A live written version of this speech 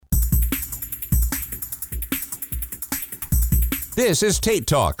This is Tate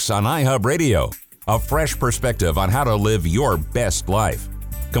Talks on iHub Radio, a fresh perspective on how to live your best life,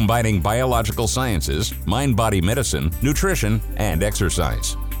 combining biological sciences, mind-body medicine, nutrition, and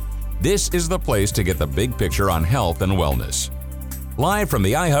exercise. This is the place to get the big picture on health and wellness. Live from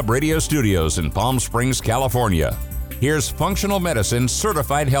the iHub Radio studios in Palm Springs, California, here's functional medicine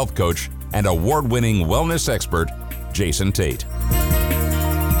certified health coach and award-winning wellness expert, Jason Tate.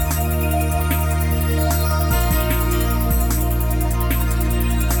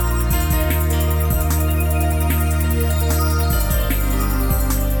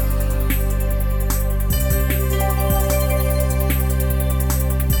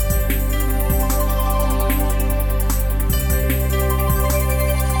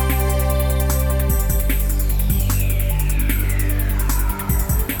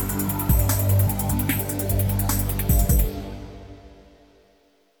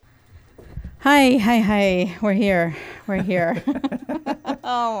 Hi. We're here.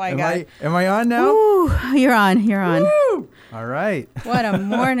 Oh my God. Am I on now? Ooh, you're on. Woo! All right. What a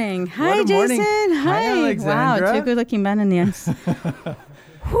morning. Hi, What a morning. Jason. Hi, Alexandra. Wow, two good-looking men in the end.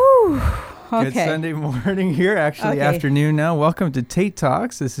 Whew. Okay. Good Sunday morning here, afternoon now. Welcome to Tate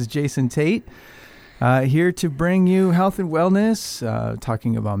Talks. This is Jason Tate, here to bring you health and wellness,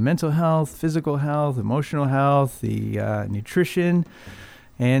 talking about mental health, physical health, emotional health, the nutrition.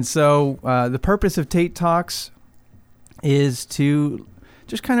 And so the purpose of Tate Talks is to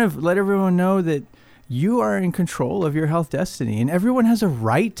just kind of let everyone know that you are in control of your health destiny, and everyone has a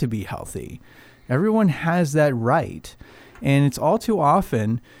right to be healthy. Everyone has that right. And it's all too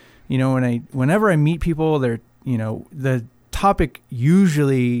often, whenever I meet people, the topic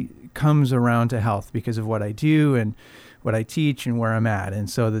usually comes around to health because of what I do and what I teach and where I'm at. And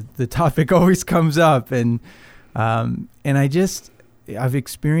so the topic always comes up, and I've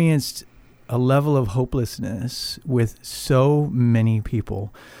experienced a level of hopelessness with so many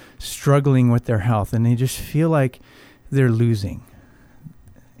people struggling with their health, and they just feel like they're losing,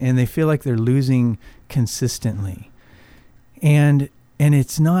 and they feel like they're losing consistently. And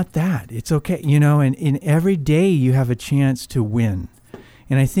it's not that. It's okay, and in every day you have a chance to win.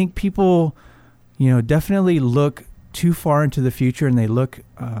 And I think people, definitely look too far into the future, and they look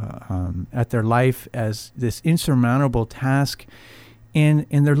at their life as this insurmountable task. And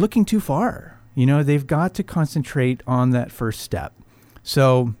they're looking too far. They've got to concentrate on that first step.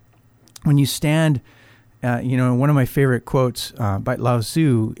 So when you stand, one of my favorite quotes by Lao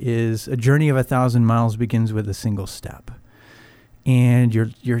Tzu is, "A journey of 1,000 miles begins with a single step." And you're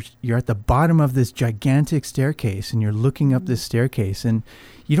at the bottom of this gigantic staircase, and you're looking up this staircase, and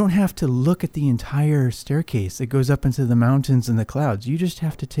you don't have to look at the entire staircase that goes up into the mountains and the clouds. You just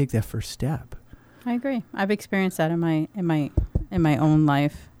have to take that first step. I agree. I've experienced that in my own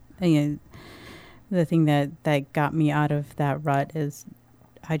life. And, the thing that got me out of that rut is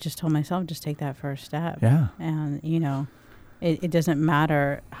I just told myself, just take that first step. Yeah. And, it doesn't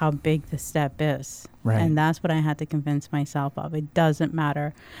matter how big the step is. Right. And that's what I had to convince myself of. It doesn't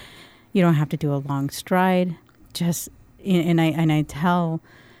matter. You don't have to do a long stride. Just, and I tell,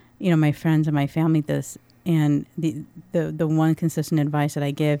 my friends and my family this, and the one consistent advice that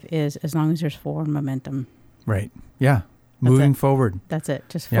I give is, as long as there's forward momentum. Right. Yeah. Moving forward. That's it.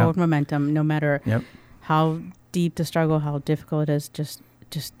 Just forward momentum, no matter how deep the struggle, how difficult it is, just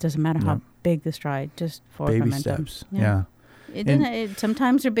doesn't matter how big the stride, just forward Baby momentum. Steps. Yeah.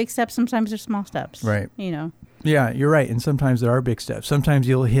 Sometimes they're big steps, sometimes they're small steps. Right. Yeah, you're right. And sometimes there are big steps. Sometimes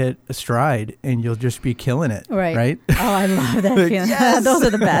you'll hit a stride and you'll just be killing it. Right? Oh, I love that feeling. Yes! Those are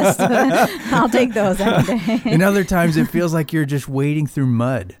the best. I'll take those every day. And other times it feels like you're just wading through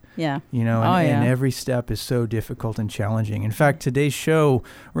mud. Yeah. And every step is so difficult and challenging. In fact, today's show,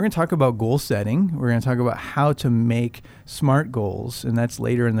 we're going to talk about goal setting. We're going to talk about how to make smart goals, and that's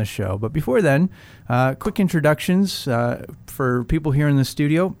later in the show. But before then, quick introductions for people here in the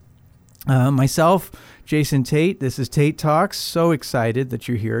studio. Myself, Jason Tate. This is Tate Talks. So excited that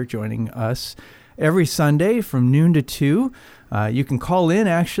you're here joining us every Sunday from noon to 2. You can call in,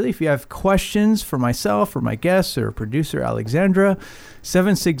 actually, if you have questions for myself or my guests or producer Alexandra,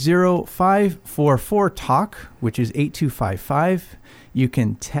 760-544-TALK, which is 8255. You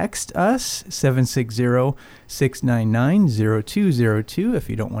can text us, 760-699-0202, if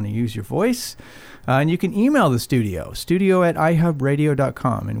you don't want to use your voice. And you can email the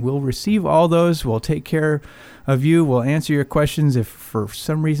studio@ihubradio.com, and we'll receive all those. We'll take care of you. We'll answer your questions. If for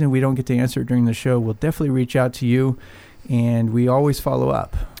some reason we don't get to answer it during the show, we'll definitely reach out to you. And we always follow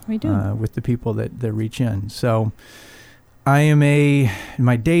up. We do. With the people that reach in. So I am in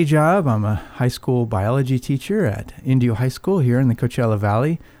my day job, I'm a high school biology teacher at Indio High School here in the Coachella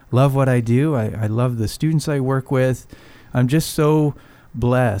Valley. Love what I do. I love the students I work with. I'm just so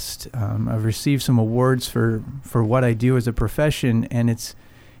blessed. I've received some awards for what I do as a profession, and it's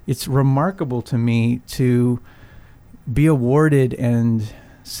remarkable to me to be awarded and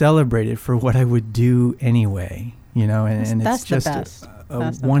celebrated for what I would do anyway, and it's just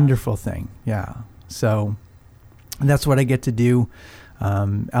a wonderful thing. Yeah. So that's what I get to do.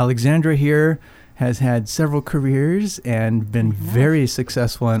 Alexandra here has had several careers and been very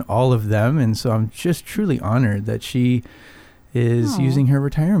successful in all of them. And so I'm just truly honored that she is using her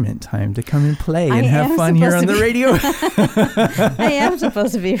retirement time to come and play and have fun here on the radio. I am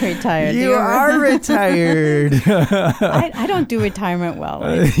supposed to be retired. You are retired. I don't do retirement well.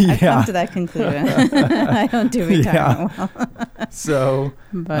 I've come to that conclusion. I don't do retirement well.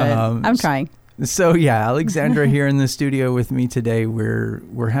 But I'm trying. So Alexandra here in the studio with me today.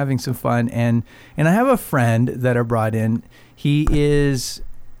 We're having some fun, and I have a friend that I brought in. He is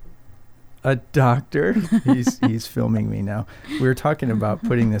a doctor. He's filming me now. We were talking about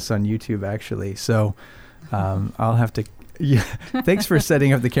putting this on YouTube actually. So I'll have to. Yeah, thanks for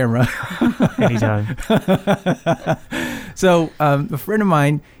setting up the camera. Anytime. So a friend of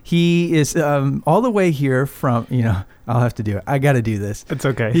mine, he is all the way here from, I'll have to do it. I got to do this. It's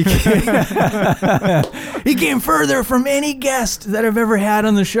okay. He came further from any guest that I've ever had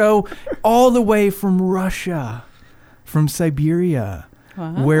on the show, all the way from Russia, from Siberia,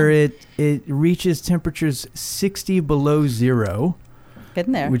 where it reaches temperatures 60 below zero.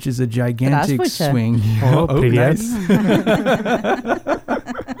 Been there. Which is a gigantic swing. Nice.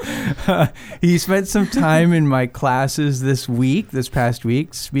 He spent some time in my classes this past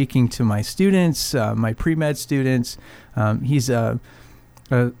week, speaking to my students, my pre-med students. He's a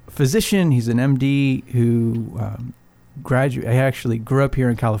physician. He's an MD who graduated. I actually grew up here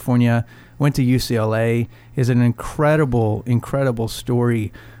in California, went to UCLA. Is an incredible, incredible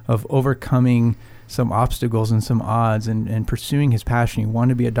story of overcoming some obstacles and some odds and pursuing his passion. He wanted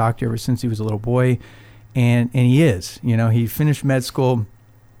to be a doctor ever since he was a little boy. And he is. He finished med school,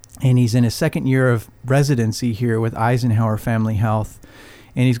 and he's in his second year of residency here with Eisenhower Family Health.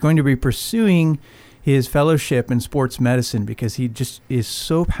 And he's going to be pursuing his fellowship in sports medicine because he just is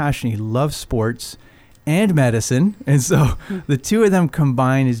so passionate. He loves sports and medicine. And so the two of them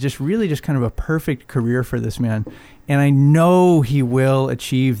combined is just really just kind of a perfect career for this man. And I know he will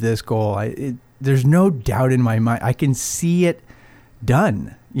achieve this goal. There's no doubt in my mind. I can see it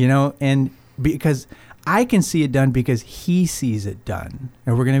done, and because I can see it done because he sees it done.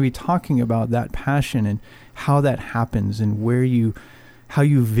 And we're going to be talking about that passion and how that happens and how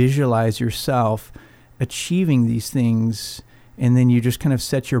you visualize yourself achieving these things. And then you just kind of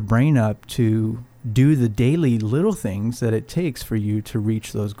set your brain up to do the daily little things that it takes for you to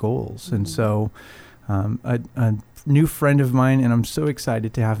reach those goals. Mm-hmm. And so a new friend of mine, and I'm so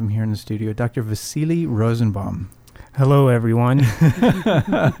excited to have him here in the studio, Dr. Vasily Rosenbaum. Hello, everyone.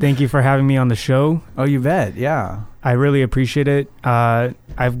 Thank you for having me on the show. Oh, you bet. Yeah. I really appreciate it.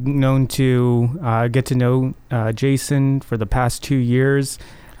 I've known to get to know Jason for the past 2 years.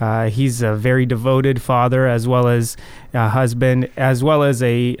 He's a very devoted father, as well as a husband, as well as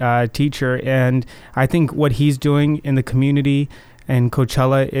a teacher. And I think what he's doing in the community and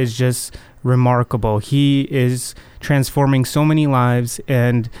Coachella is just remarkable. He is transforming so many lives,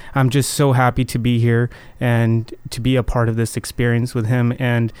 and I'm just so happy to be here and to be a part of this experience with him.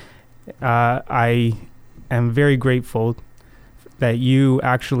 And I am very grateful that you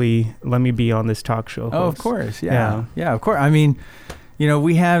actually let me be on this talk show. Oh, of course. Yeah, of course. I mean,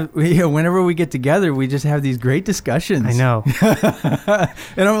 whenever we get together, we just have these great discussions. I know.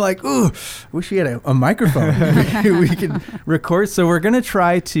 And I'm like, ooh, wish we had a microphone. we could record. So we're going to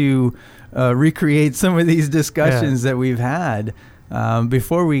try to recreate some of these discussions that we've had.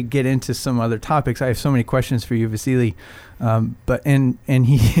 Before we get into some other topics, I have so many questions for you, Vasily. But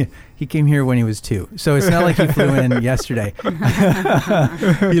he came here when he was 2, so it's not like he flew in yesterday.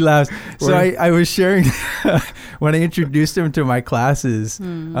 He laughs. So I was sharing when I introduced him to my classes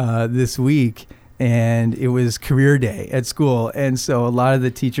this week, and it was career day at school, and so a lot of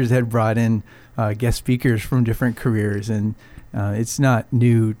the teachers had brought in guest speakers from different careers, and it's not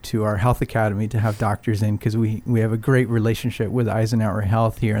new to our health academy to have doctors in because we have a great relationship with Eisenhower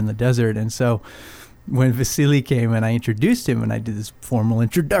Health here in the desert. And so when Vasily came and I introduced him and I did this formal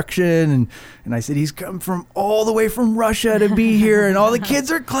introduction and I said, he's come from all the way from Russia to be here, and all the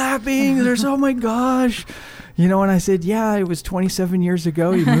kids are clapping. They're so, oh my gosh. And I said, yeah, it was 27 years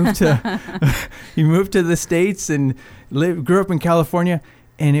ago. He moved to the States and grew up in California,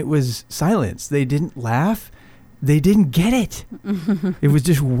 and it was silence. They didn't laugh. They didn't get it. It was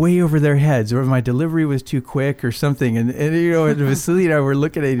just way over their heads, or my delivery was too quick or something. And Vasily and I were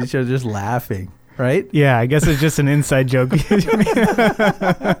looking at each other just laughing. right? Yeah, I guess it's just an inside joke.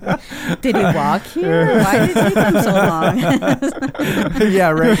 Did he walk here? Why did it take him so long? Yeah,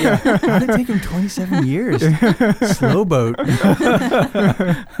 right. Yeah. Why did it take him 27 years? Slow boat.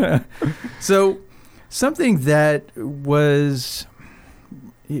 So something that was,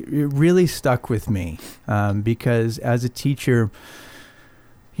 it really stuck with me because as a teacher,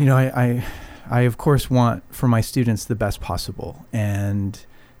 you know, I of course want for my students the best possible, and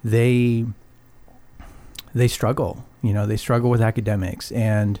they struggle. You know, they struggle with academics,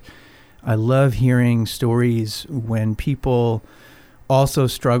 and I love hearing stories when people also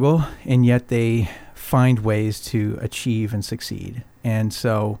struggle and yet they find ways to achieve and succeed. And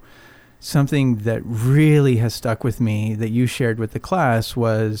so something that really has stuck with me that you shared with the class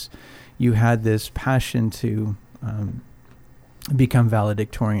was you had this passion to become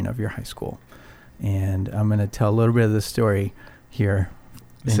valedictorian of your high school. And I'm going to tell a little bit of the story here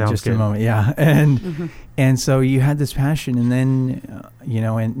in just a moment. Yeah. And so you had this passion, and then, you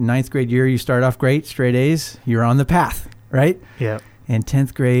know, in ninth grade year, you start off great, straight A's, you're on the path, right? Yeah. In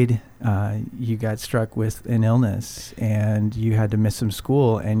 10th grade, you got struck with an illness and you had to miss some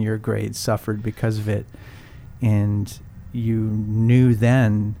school, and your grades suffered because of it. And you knew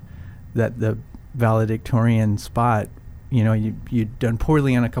then that the valedictorian spot, you know, you'd done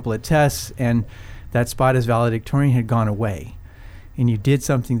poorly on a couple of tests, and that spot as valedictorian had gone away. And you did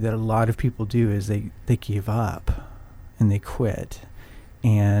something that a lot of people do, is they give up and they quit.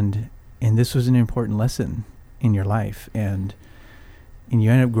 And this was an important lesson in your life. And you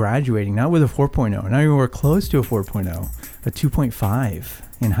end up graduating, not with a 4.0. Now you were close to a 4.0, a 2.5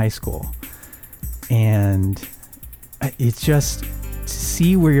 in high school. And it's just to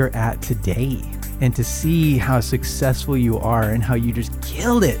see where you're at today and to see how successful you are and how you just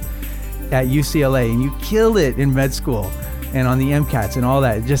killed it at UCLA and you killed it in med school and on the MCATs and all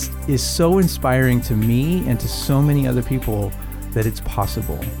that. It just is so inspiring to me and to so many other people that it's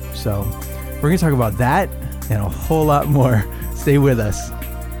possible. So we're going to talk about that and a whole lot more. Stay with us.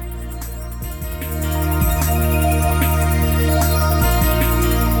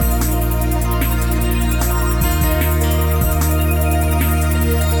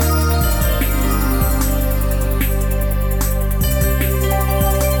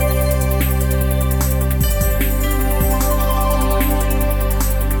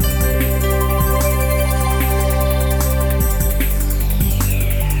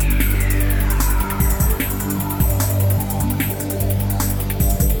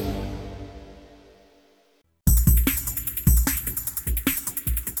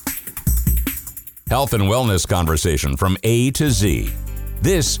 Health and wellness conversation from A to Z.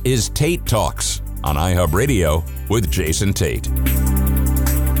 This is Tate Talks on iHub Radio with Jason Tate.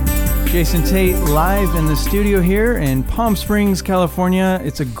 Jason Tate live in the studio here in Palm Springs, California.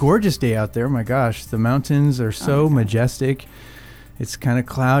 It's a gorgeous day out there. My gosh, the mountains are so majestic. It's kind of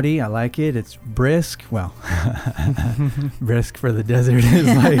cloudy. I like it. It's brisk. Well, brisk for the desert is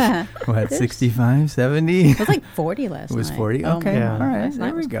like, what, 65, 70? It was like 40 last night. It was 40? Oh, Okay. Yeah. All right. Last night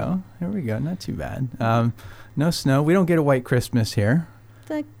There we was go. There we go. Not too bad. No snow. We don't get a white Christmas here.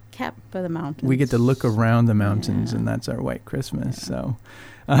 The cap of the mountains. We get to look around the mountains, Yeah. and that's our white Christmas. Yeah. So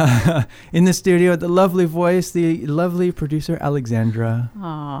in the studio, the lovely voice, the lovely producer, Alexandra.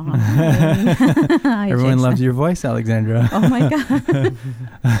 Aw. Everyone loves your voice, Alexandra. Oh, my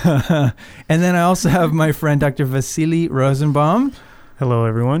God. And then I also have my friend, Dr. Vasily Rosenbaum. Hello,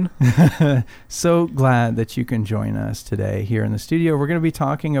 everyone. So glad that you can join us today here in the studio. We're going to be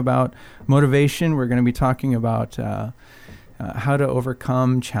talking about motivation. We're going to be talking about how to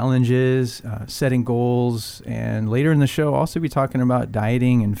overcome challenges, setting goals, and later in the show, also be talking about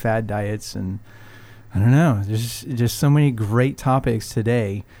dieting and fad diets. And I don't know, there's just so many great topics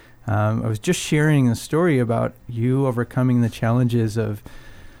today. I was just sharing a story about you overcoming the challenges of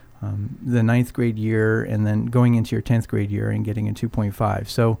the ninth grade year and then going into your 10th grade year and getting a 2.5.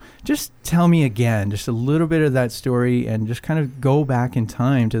 So just tell me again, just a little bit of that story and just kind of go back in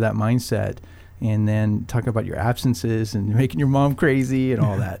time to that mindset and then talk about your absences and making your mom crazy and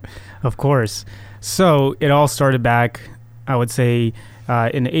all that. Of course. So it all started back, I would say,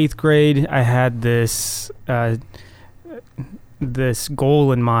 in 8th grade. I had this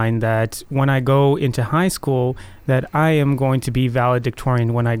goal in mind that when I go into high school, that I am going to be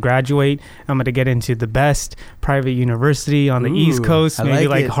valedictorian. When I graduate, I'm going to get into the best private university on the East Coast, I maybe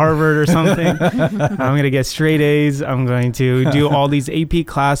like it. Harvard or something. I'm going to get straight A's. I'm going to do all these AP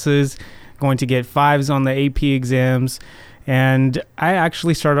classes, going to get 5s on the AP exams. And I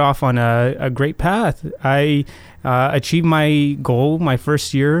actually started off on a great path. I achieved my goal my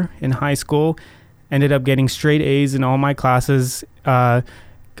first year in high school, ended up getting straight A's in all my classes,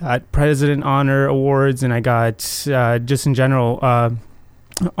 got President Honor Awards, and I got just in general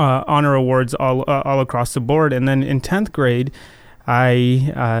honor awards all across the board. And then in 10th grade,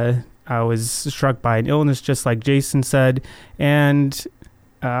 I was struck by an illness, just like Jason said, and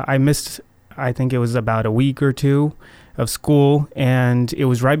I missed, I think it was about a week or two of school, and it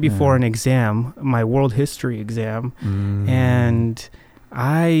was right before an exam, my world history exam, and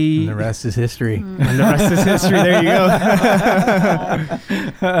And the rest is history. And the rest is history. There you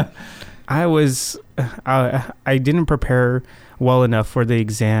go. I didn't prepare well enough for the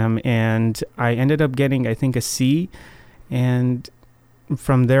exam, and I ended up getting, I think, a C. And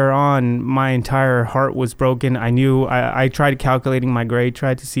from there on, my entire heart was broken. I knew I tried calculating my grade,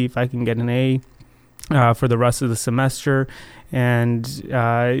 tried to see if I can get an A for the rest of the semester, and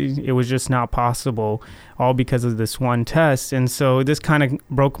it was just not possible, all because of this one test. And so this kind of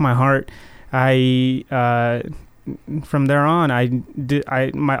broke my heart. From there on, I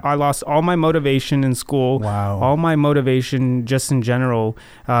lost all my motivation in school. Wow. All my motivation just in general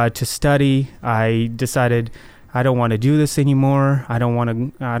to study. I decided I don't want to do this anymore. I don't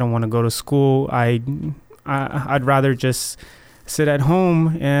want to go to school. I'd rather just sit at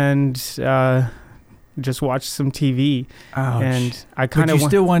home and just watch some TV. Ouch. And I But you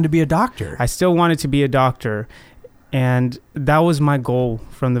still wanted to be a doctor. I still wanted to be a doctor. And that was my goal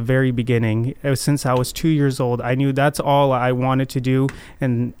from the very beginning. Since I was 2 years old, I knew that's all I wanted to do,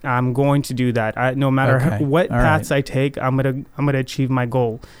 and I'm going to do that. No matter what paths I take, I'm gonna achieve my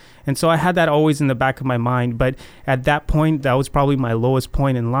goal. And so I had that always in the back of my mind. But at that point, that was probably my lowest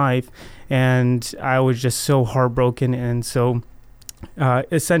point in life, and I was just so heartbroken. And so,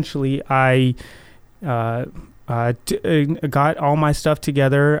 essentially, I got all my stuff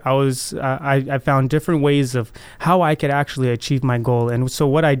together. I found different ways of how I could actually achieve my goal. And so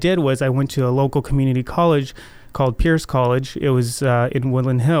what I did was I went to a local community college called Pierce College. It was in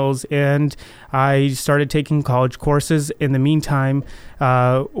Woodland Hills, and I started taking college courses in the meantime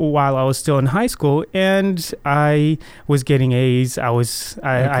while I was still in high school, and I was getting A's. I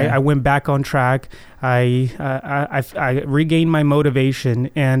went back on track. I regained my motivation,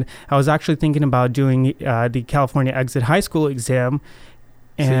 and I was actually thinking about doing the California Exit High School exam.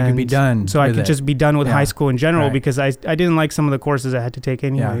 So you could be done. So I could just be done with high school in general, Right. because I didn't like some of the courses I had to take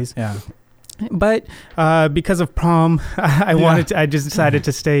anyways. Yeah. But because of prom, I just decided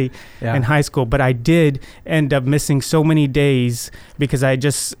to stay in high school. But I did end up missing so many days because I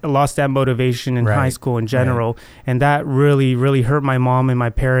just lost that motivation in high school in general. Right. And that really, really hurt my mom and my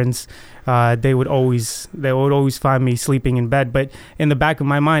parents. They would always find me sleeping in bed. But in the back of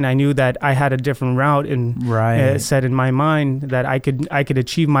my mind, I knew that I had a different route, and set in my mind that I could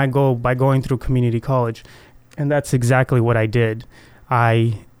achieve my goal by going through community college. And that's exactly what I did.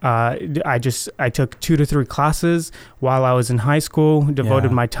 I took 2 to 3 classes while I was in high school,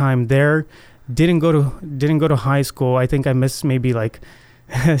 devoted my time there. Didn't go to high school. I think I missed maybe like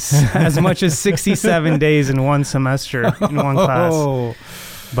as much as 67 days in one semester in one class.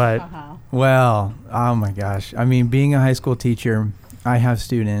 But well, oh my gosh. I mean, being a high school teacher, I have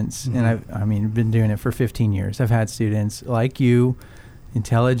students, and I've been doing it for 15 years. I've had students like you,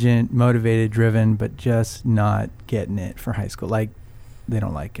 intelligent, motivated, driven, but just not getting it for high school. Like, they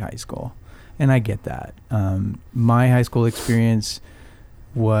don't like high school, and I get that. My high school experience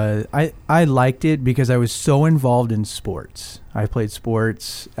was, I liked it because I was so involved in sports. I played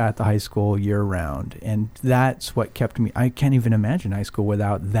sports at the high school year round, and that's what kept me. I can't even imagine high school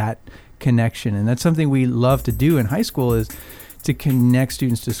without that connection, and that's something we love to do in high school, is to connect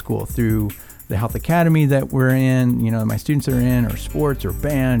students to school through the health academy that we're in, my students are in, or sports or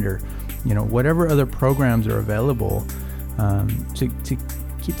band, or whatever other programs are available. To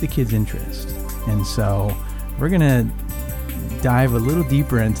keep the kids' interest. And so we're going to dive a little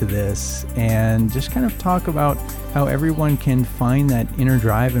deeper into this and just kind of talk about how everyone can find that inner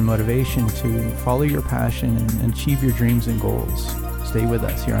drive and motivation to follow your passion and achieve your dreams and goals. Stay with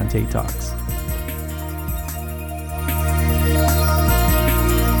us here on Tate Talks.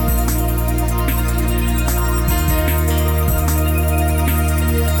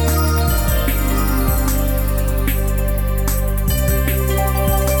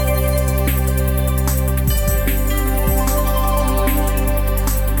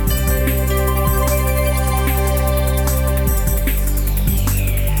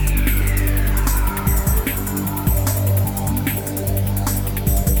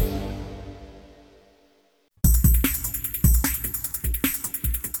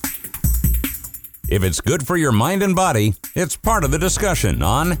 If it's good for your mind and body, it's part of the discussion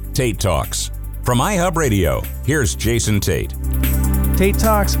on Tate Talks. From iHub Radio, here's Jason Tate. Tate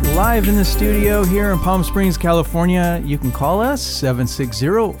Talks live in the studio here in Palm Springs, California. You can call us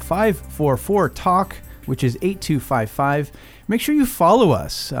 760-544-TALK, which is 8255. Make sure you follow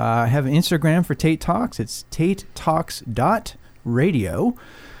us. I have an Instagram for Tate Talks. It's tatetalks.radio.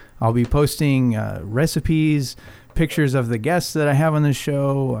 I'll be posting recipes, pictures of the guests that I have on the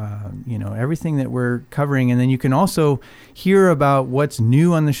show, everything that we're covering. And then you can also hear about what's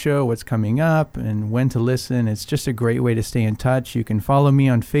new on the show, what's coming up, and when to listen. It's just a great way to stay in touch. You can follow me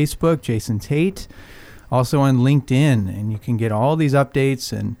on Facebook, Jason Tate, also on LinkedIn, and you can get all these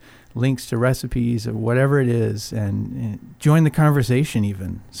updates and links to recipes or whatever it is, and join the conversation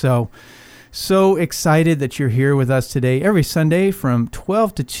even. So excited that you're here with us today, every Sunday from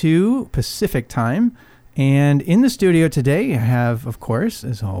 12 to 2 Pacific time. And in the studio today, I have, of course,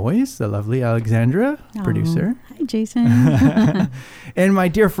 as always, the lovely Alexandra, producer. Hi, Jason. And my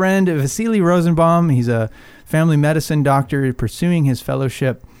dear friend, Vasily Rosenbaum. He's a family medicine doctor pursuing his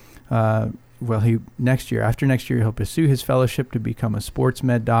fellowship. After next year, he'll pursue his fellowship to become a sports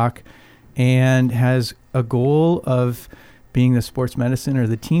med doc, and has a goal of being the sports medicine or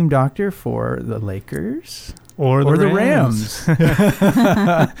the team doctor for the Lakers or the Rams.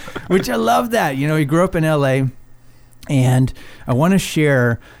 Which I love that. He grew up in LA, and I want to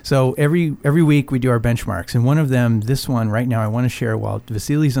share. So every week we do our benchmarks, and one of them, this one right now, I want to share while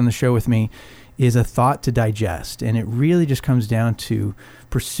Vasily's on the show with me, is a thought to digest. And it really just comes down to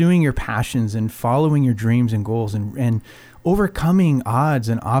pursuing your passions and following your dreams and goals, and overcoming odds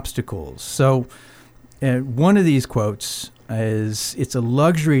and obstacles. So one of these quotes is, it's a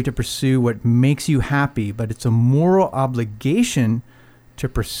luxury to pursue what makes you happy, but it's a moral obligation to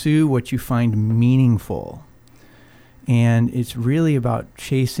pursue what you find meaningful. And it's really about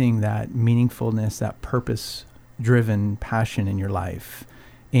chasing that meaningfulness, that purpose-driven passion in your life.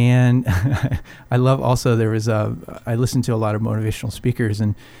 And I love also, I listen to a lot of motivational speakers,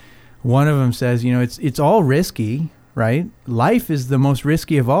 and one of them says, it's all risky, right? Life is the most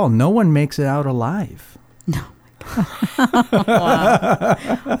risky of all. No one makes it out alive. No.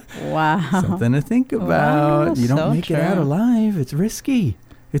 Wow. Something to think about. Wow, you don't so make true. it out alive. It's risky.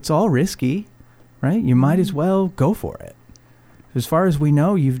 It's all risky, right? You might as well go for it. As far as we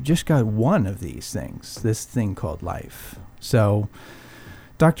know, you've just got one of these things, this thing called life. So,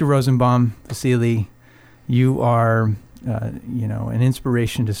 Dr. Rosenbaum, Vasily, you are, an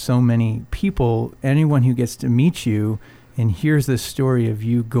inspiration to so many people. Anyone who gets to meet you and here's this story of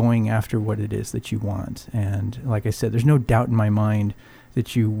you going after what it is that you want. And like I said, there's no doubt in my mind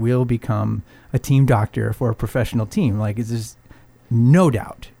that you will become a team doctor for a professional team. Like, it's just no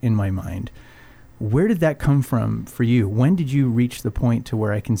doubt in my mind. Where did that come from for you? When did you reach the point to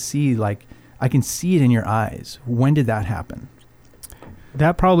where I can see it in your eyes? When did that happen?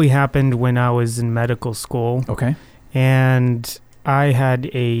 That probably happened when I was in medical school. Okay. And I had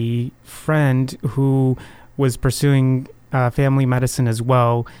a friend who was pursuing family medicine as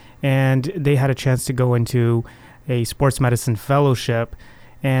well, and they had a chance to go into a sports medicine fellowship,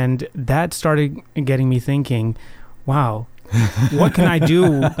 and that started getting me thinking, wow, what can I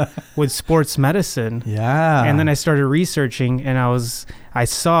do with sports medicine? Yeah. And then I started researching, and I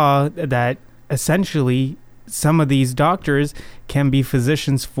saw that essentially some of these doctors can be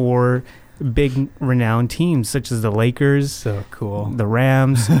physicians for big renowned teams such as the Lakers, so cool, the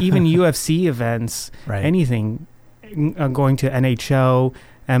Rams, even UFC events, right. Anything, going to NHL,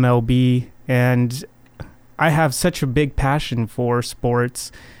 MLB. And I have such a big passion for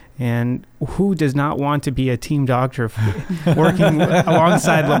sports, and who does not want to be a team doctor working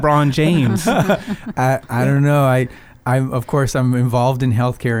alongside LeBron James? I don't know. I'm of course I'm involved in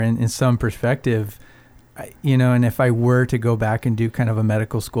healthcare in some perspective, and if I were to go back and do kind of a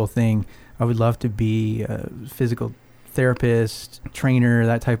medical school thing, I would love to be a physical therapist, trainer,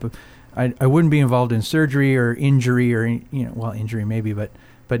 that type of. I wouldn't be involved in surgery or injury or injury maybe, but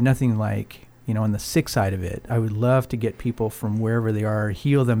nothing like on the sick side of it. I would love to get people from wherever they are,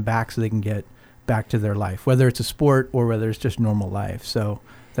 heal them back so they can get back to their life, whether it's a sport or whether it's just normal life. So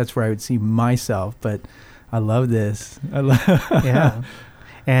that's where I would see myself. But I love this. Yeah.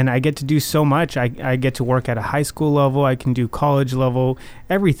 And I get to do so much. I get to work at a high school level. I can do college level,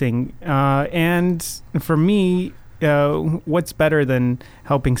 everything. And for me, what's better than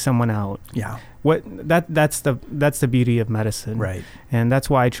helping someone out? Yeah. That's the beauty of medicine. Right. And that's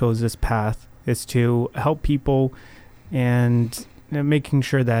why I chose this path, is to help people and making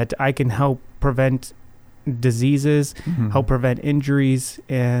sure that I can help prevent diseases, help prevent injuries,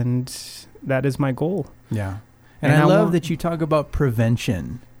 and that is my goal. Yeah. And I love that you talk about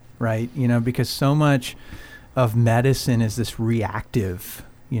prevention, right? Because so much of medicine is this reactive,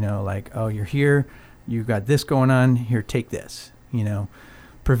 like, oh, you're here, you got this going on, here, take this.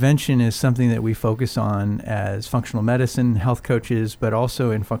 Prevention is something that we focus on as functional medicine health coaches, but also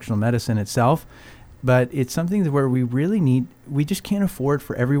in functional medicine itself. But it's something where we just can't afford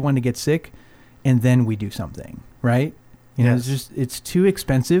for everyone to get sick and then we do something, right? It's too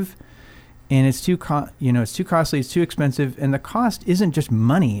expensive, and it's too costly, it's too expensive. And the cost isn't just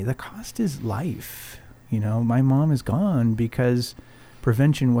money. The cost is life. My mom is gone because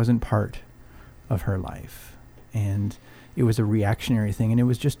prevention wasn't part of her life. And it was a reactionary thing, and it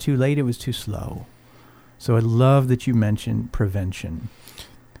was just too late. It was too slow. So I love that you mentioned prevention.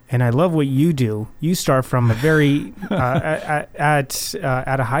 And I love what you do. You start from a very at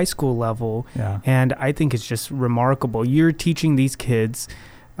a high school level, and I think it's just remarkable. You're teaching these kids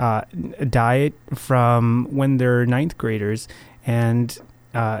diet from when they're ninth graders, and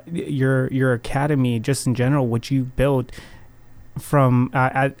your academy, just in general, what you built from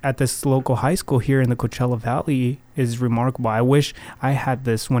at this local high school here in the Coachella Valley is remarkable. I wish I had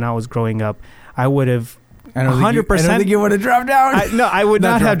this when I was growing up. I would have 100%. I don't think you would have dropped out. No, I would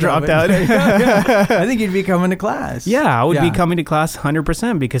not have dropped out. I think you'd be coming to class. Yeah, I would be coming to class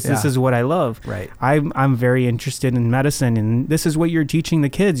 100% because this is what I love. Right. I'm very interested in medicine, and this is what you're teaching the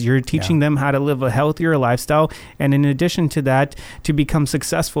kids. You're teaching them how to live a healthier lifestyle, and in addition to that, to become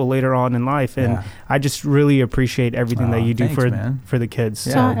successful later on in life. And I just really appreciate everything that you do for the kids.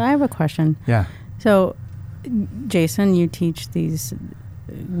 Yeah. So I have a question. Yeah. So, Jason, you teach these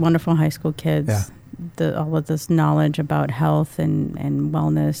wonderful high school kids. Yeah. All of this knowledge about health and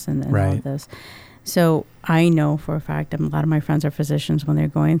wellness and all of this. So I know for a fact, a lot of my friends are physicians when they're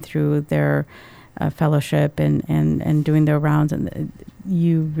going through their fellowship and doing their rounds, and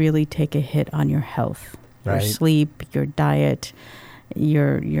you really take a hit on your health, your sleep, your diet,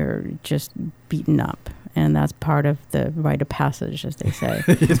 you're just beaten up. And that's part of the rite of passage, as they say.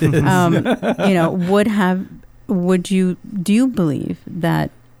 Do you believe that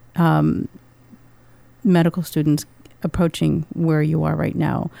medical students approaching where you are right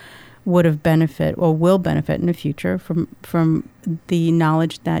now would have benefit or will benefit in the future from the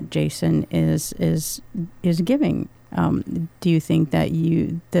knowledge that Jason is giving? Do you think that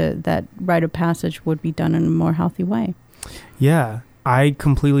that rite of passage would be done in a more healthy way? Yeah, I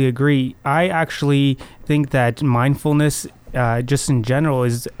completely agree. I actually think that mindfulness, just in general,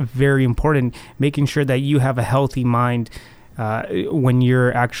 is very important. Making sure that you have a healthy mind. When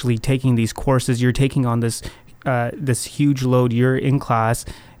you're actually taking these courses, you're taking on this huge load. You're in class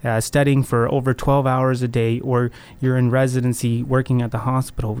studying for over 12 hours a day, or you're in residency working at the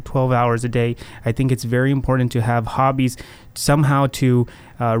hospital 12 hours a day. I think it's very important to have hobbies somehow to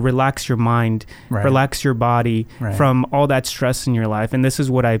relax your mind, relax your body from all that stress in your life. And this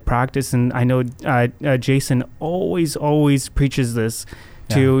is what I practice. And I know Jason always preaches this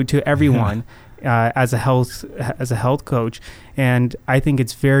to everyone. As a health coach, and I think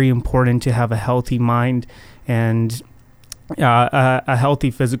it's very important to have a healthy mind and a healthy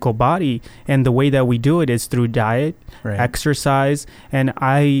physical body, and the way that we do it is through diet, exercise, and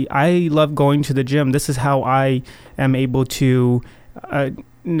I love going to the gym. This is how I am able to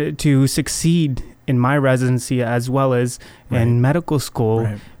succeed in my residency as well as in medical school,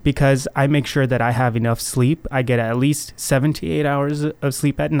 because I make sure that I have enough sleep. I get at least 7 to 8 hours of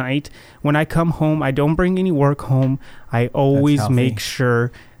sleep at night. When I come home, I don't bring any work home. I always make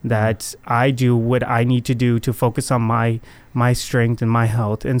sure that I do what I need to do to focus on my strength and my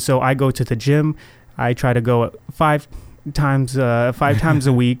health. And so I go to the gym. I try to go 5 times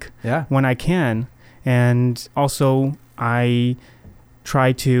a week when I can. And also I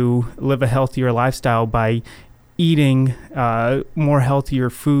try to live a healthier lifestyle by eating more healthier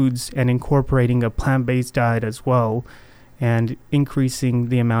foods and incorporating a plant-based diet as well, and increasing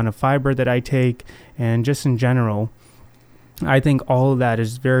the amount of fiber that I take, and just in general. I think all of that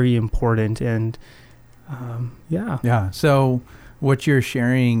is very important. And so what you're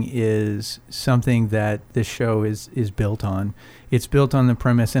sharing is something that this show is built on. It's built on the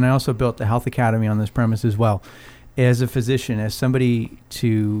premise, and I also built the Health Academy on this premise as well. As a physician, as somebody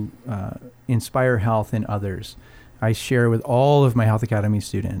to inspire health in others, I share with all of my Health Academy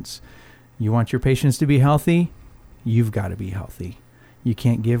students, you want your patients to be healthy, you've got to be healthy. You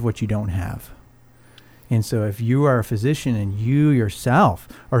can't give what you don't have. And so if you are a physician and you yourself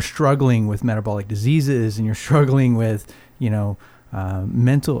are struggling with metabolic diseases, and you're struggling with,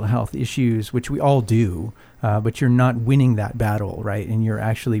 mental health issues, which we all do, but you're not winning that battle, right? And you're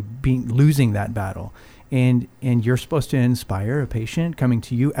actually losing that battle. And you're supposed to inspire a patient coming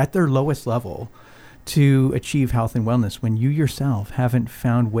to you at their lowest level to achieve health and wellness when you yourself haven't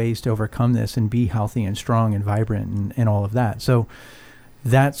found ways to overcome this and be healthy and strong and vibrant and all of that. So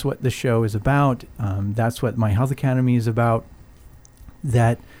that's what the show is about. That's what my Health Academy is about.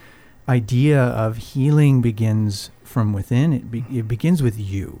 that idea of healing begins from within. It begins with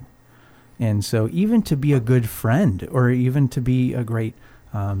you. And so even to be a good friend, or even to be a great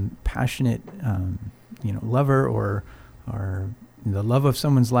passionate lover, or the love of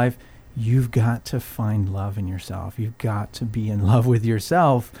someone's life, you've got to find love in yourself. You've got to be in love with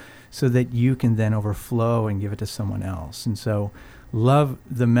yourself so that you can then overflow and give it to someone else. And so love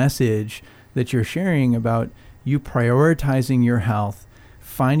the message that you're sharing about you prioritizing your health,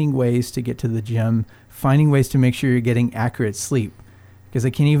 finding ways to get to the gym, finding ways to make sure you're getting accurate sleep. Because I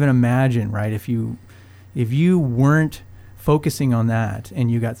can't even imagine, right, if you weren't focusing on that and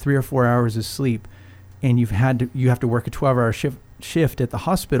you got 3 or 4 hours of sleep and you have to work a 12-hour shift at the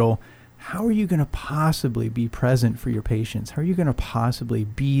hospital, how are you going to possibly be present for your patients? How are you going to possibly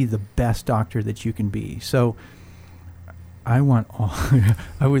be the best doctor that you can be? So I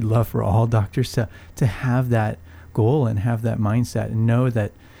would love for all doctors to have that goal and have that mindset and know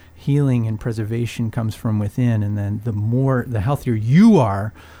that healing and preservation comes from within. And then the healthier you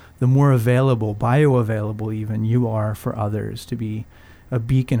are, the more bioavailable even you are for others to be a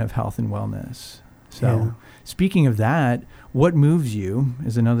beacon of health and wellness. So speaking of that, what moves you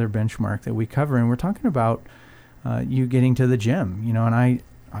is another benchmark that we cover. And we're talking about you getting to the gym, and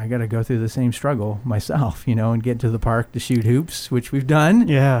I got to go through the same struggle myself, and get to the park to shoot hoops, which we've done.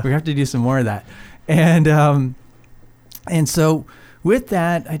 Yeah. We have to do some more of that. And so with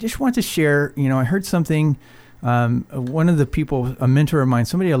that, I just want to share, I heard something, one of the people, a mentor of mine,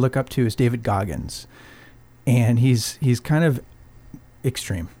 somebody I look up to is David Goggins. And he's kind of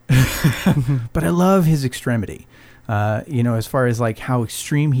extreme, but I love his extremity, as far as like how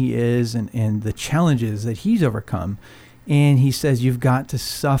extreme he is and the challenges that he's overcome. And he says, you've got to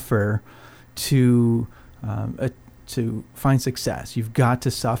suffer to find success. You've got to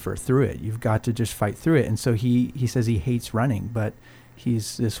suffer through it. You've got to just fight through it. And so he says he hates running, but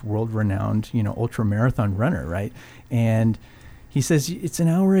he's this world-renowned, ultra marathon runner, right? And he says it's an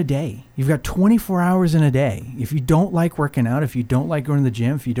hour a day. You've got 24 hours in a day. If you don't like working out, if you don't like going to the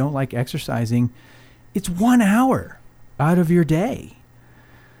gym, if you don't like exercising, it's 1 hour out of your day.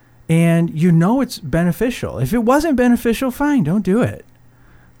 And it's beneficial. If it wasn't beneficial, fine, don't do it.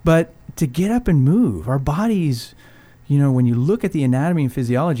 But to get up and move, our bodies, when you look at the anatomy and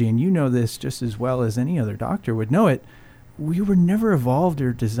physiology, and you know this just as well as any other doctor would know it, we were never evolved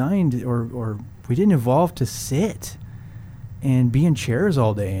or designed, or we didn't evolve to sit and be in chairs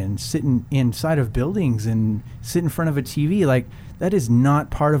all day and sit inside of buildings and sit in front of a TV. Like, that is not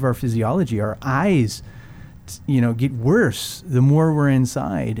part of our physiology. Our eyes, get worse the more we're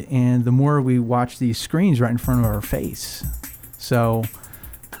inside and the more we watch these screens right in front of our face. So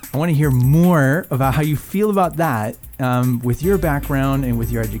I want to hear more about how you feel about that, with your background and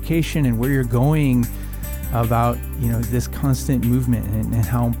with your education and where you're going about, this constant movement and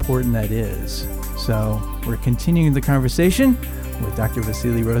how important that is. So we're continuing the conversation with Dr.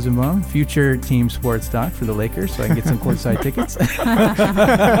 Vasily Rosenbaum, future team sports doc for the Lakers, so I can get some courtside tickets.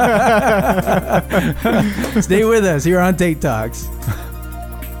 Stay with us here on Tate Talks.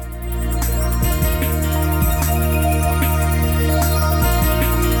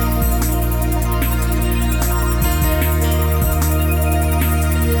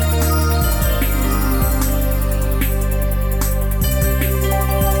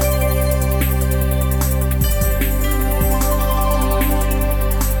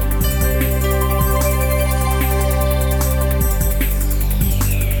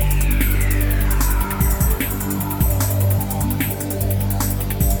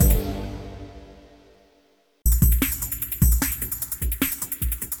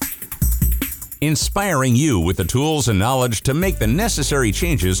 Inspiring you with the tools and knowledge to make the necessary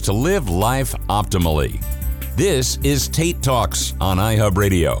changes to live life optimally. This is Tate Talks on iHub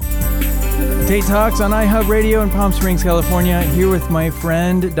Radio. Tate Talks on iHub Radio in Palm Springs, California. Here with my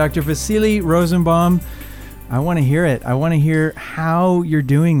friend, Dr. Vasily Rosenbaum. I want to hear it. I want to hear how you're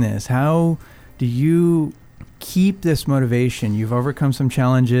doing this. How do you keep this motivation? You've overcome some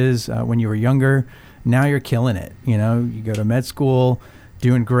challenges when you were younger. Now you're killing it. You go to med school,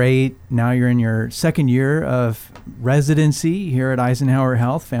 doing great. Now you're in your second year of residency here at Eisenhower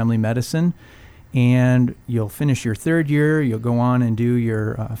Health, Family Medicine, and you'll finish your third year. You'll go on and do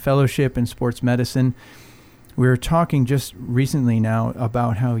your fellowship in sports medicine. We were talking just recently now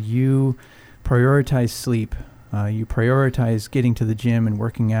about how you prioritize sleep. You prioritize getting to the gym and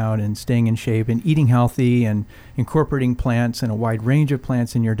working out and staying in shape and eating healthy and incorporating plants and a wide range of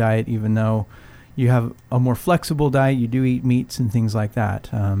plants in your diet, even though you have a more flexible diet. You do eat meats and things like that,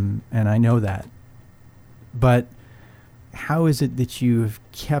 and I know that. But how is it that you've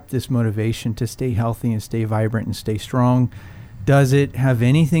kept this motivation to stay healthy and stay vibrant and stay strong Does it have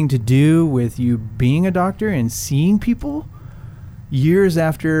anything to do with you being a doctor and seeing people years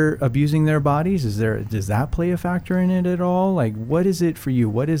after abusing their bodies? Does that play a factor in it at all? Like, what is it for you?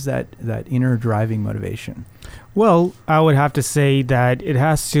 What is that inner driving motivation? Well, I would have to say that it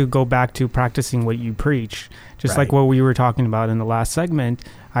has to go back to practicing what you preach. Just Right. like what we were talking about in the last segment,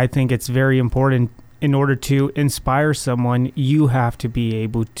 I think it's very important. In order to inspire someone, you have to be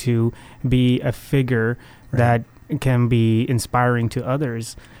able to be a figure Right. that can be inspiring to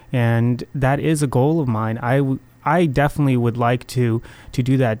others. And that is a goal of mine. I definitely would like to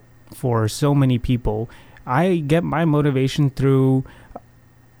do that for so many people. I get my motivation through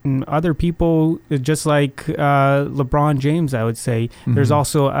other people, just like LeBron James, I would say. There's Mhm.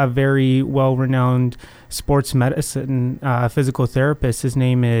 also a very well-renowned sports medicine physical therapist. His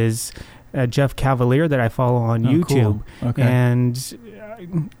name is Jeff Cavalier, that I follow on YouTube. Cool. Okay. And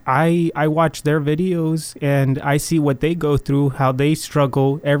I watch their videos, and I see what they go through, how they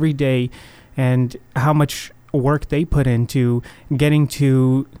struggle every day, and how much work they put into getting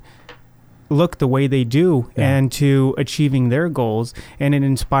to look the way they do, Yeah. and to achieving their goals. And it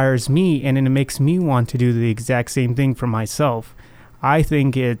inspires me, and it makes me want to do the exact same thing for myself. I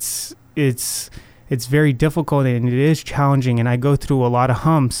think it's very difficult, and it is challenging, and I go through a lot of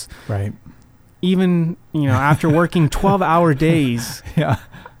humps. Right. Even, after working 12-hour days, Yeah.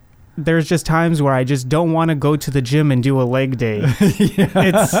 there's just times where I just don't want to go to the gym and do a leg day.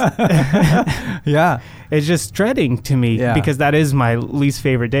 Yeah. It's just dreading to me, Yeah. because that is my least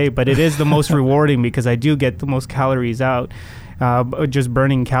favorite day, but it is the most rewarding because I do get the most calories out, just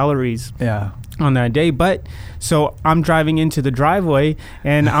burning calories Yeah. on that day. But so I'm driving into the driveway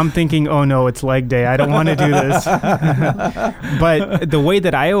and I'm thinking, oh no, it's leg day. I don't want to do this. But the way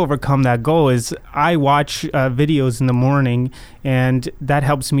that I overcome that goal is I watch videos in the morning, and that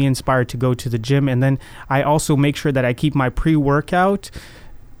helps me inspire to go to the gym. And then I also make sure that I keep my pre-workout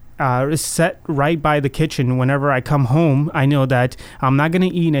set right by the kitchen. Whenever I come home, I know that I'm not going to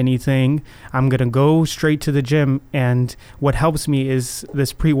eat anything. I'm going to go straight to the gym. And what helps me is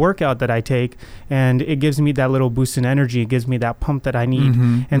this pre-workout that I take, and it gives me that little boost in energy. It gives me that pump that I need.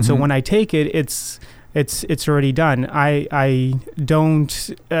 Mhm, And so mhm. when I take it, it's already done. I don't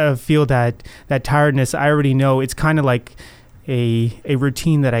feel that tiredness. I already know. It's kind of like a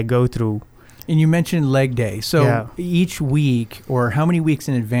routine that I go through. And you mentioned leg day. So Yeah. each week, or how many weeks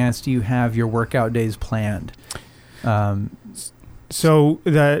in advance do you have your workout days planned? So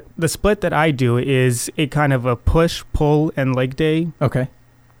the split that I do is a kind of a push, pull, and leg day, Okay.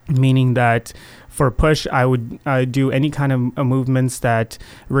 meaning that for push, I would do any kind of movements that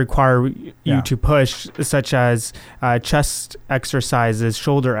require you Yeah. to push, such as chest exercises,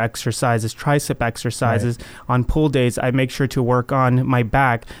 shoulder exercises, tricep exercises. On pull days, I make sure to work on my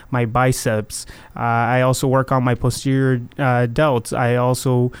back, my biceps. I also work on my posterior delts. I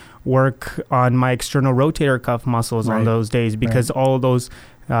also work on my external rotator cuff muscles on Right. those days, because all of those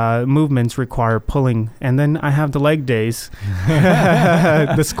movements require pulling. And then I have the leg days,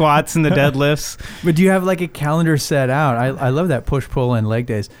 the squats and the deadlifts. But do you have like a calendar set out? I love that push, pull, and leg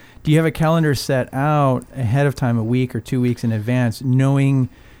days. Do you have a calendar set out ahead of time, a week or 2 weeks in advance, knowing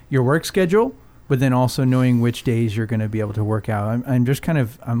your work schedule, but then also knowing which days you're going to be able to work out? I'm kind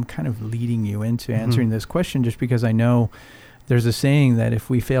of leading you into answering this question, just because I know there's a saying that if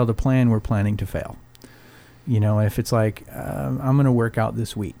we fail to plan, we're planning to fail. If it's like, I'm going to work out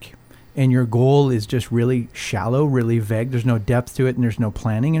this week, and your goal is just really shallow, really vague, there's no depth to it, and there's no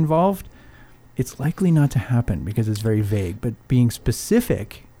planning involved, it's likely not to happen because it's very vague. But being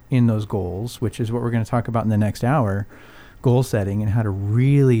specific in those goals, which is what we're going to talk about in the next hour, goal setting and how to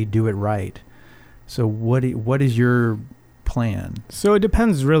really do it right. So what is your plan? So it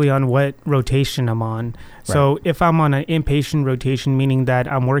depends really on what rotation I'm on. So if I'm on an inpatient rotation, meaning that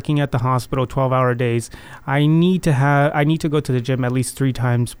I'm working at the hospital 12-hour days, I need to go to the gym at least 3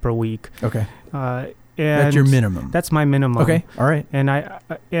 times per week. Okay. And That's your minimum. That's my minimum. Okay. All right.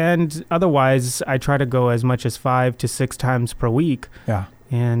 And otherwise I try to go as much as 5 to 6 times per week. Yeah.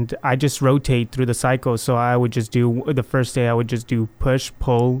 And I just rotate through the cycle. So I would just do the first day, I would just do push,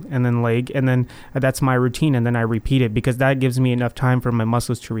 pull, and then leg. And then that's my routine. And then I repeat it, because that gives me enough time for my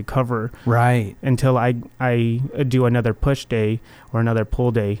muscles to recover. Right. Until I do another push day or another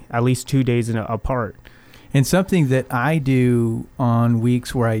pull day, at least 2 days apart. And something that I do on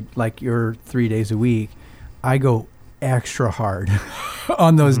weeks where I, like your 3 days a week, I go extra hard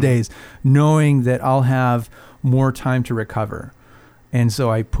on those days, knowing that I'll have more time to recover. And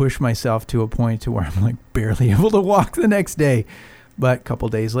so I push myself to a point to where I'm like barely able to walk the next day. But a couple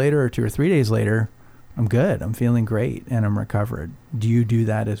days later, or 2 or 3 days later, I'm good. I'm feeling great and I'm recovered. Do you do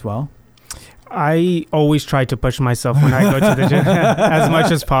that as well? I always try to push myself when I go to the gym as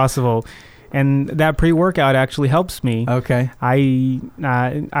much as possible. And that pre-workout actually helps me. Okay.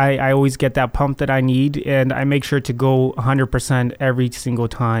 I always get that pump that I need, and I make sure to go 100% every single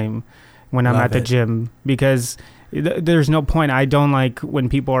time when I'm at the gym, because there's no point. I don't like when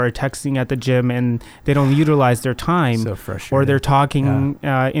people are texting at the gym and they don't utilize their time. So frustrating. Or they're talking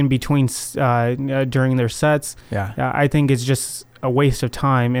in between during their sets. Yeah. I think it's just a waste of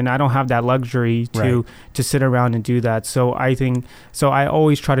time, and I don't have that luxury to sit around and do that. So I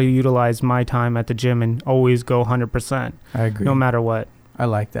always try to utilize my time at the gym and always go 100%. I agree. No matter what. I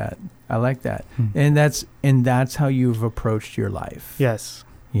like that. And that's how you've approached your life. Yes.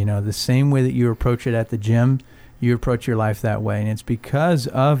 You know, the same way that you approach it at the gym, you approach your life that way. And it's because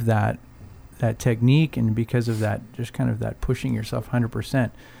of that technique, and because of that, just kind of that pushing yourself 100%.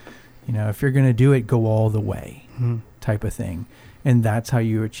 You know, if you're going to do it, go all the way type of thing. And that's how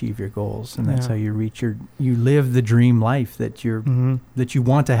you achieve your goals. And that's how you reach you live the dream life that that you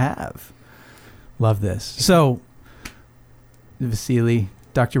want to have. Love this. So, Vasily,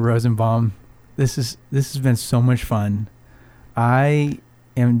 Dr. Rosenbaum, this has been so much fun. I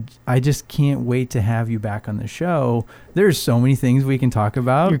just can't wait to have you back on the show. There's so many things we can talk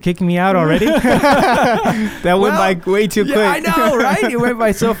about. You're kicking me out already? That went by way too quick. I know, right? It went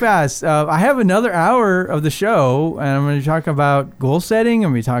by so fast. I have another hour of the show, and I'm going to talk about goal setting.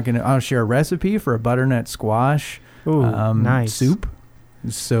 I'll share a recipe for a butternut squash nice soup.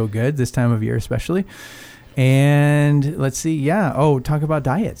 It's so good this time of year, especially. And let's see. Talk about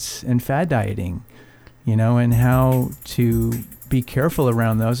diets and fad dieting, and how to be careful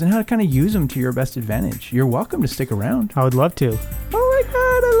around those and how to kind of use them to your best advantage. You're welcome to stick around. I would love to. Oh my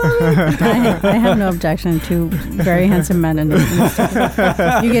God, I love it. I have no objection to very handsome men. And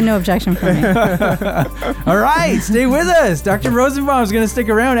you get no objection from me. All right, stay with us. Dr. Rosenbaum is going to stick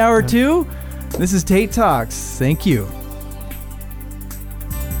around hour 2. This is Tate Talks. Thank you.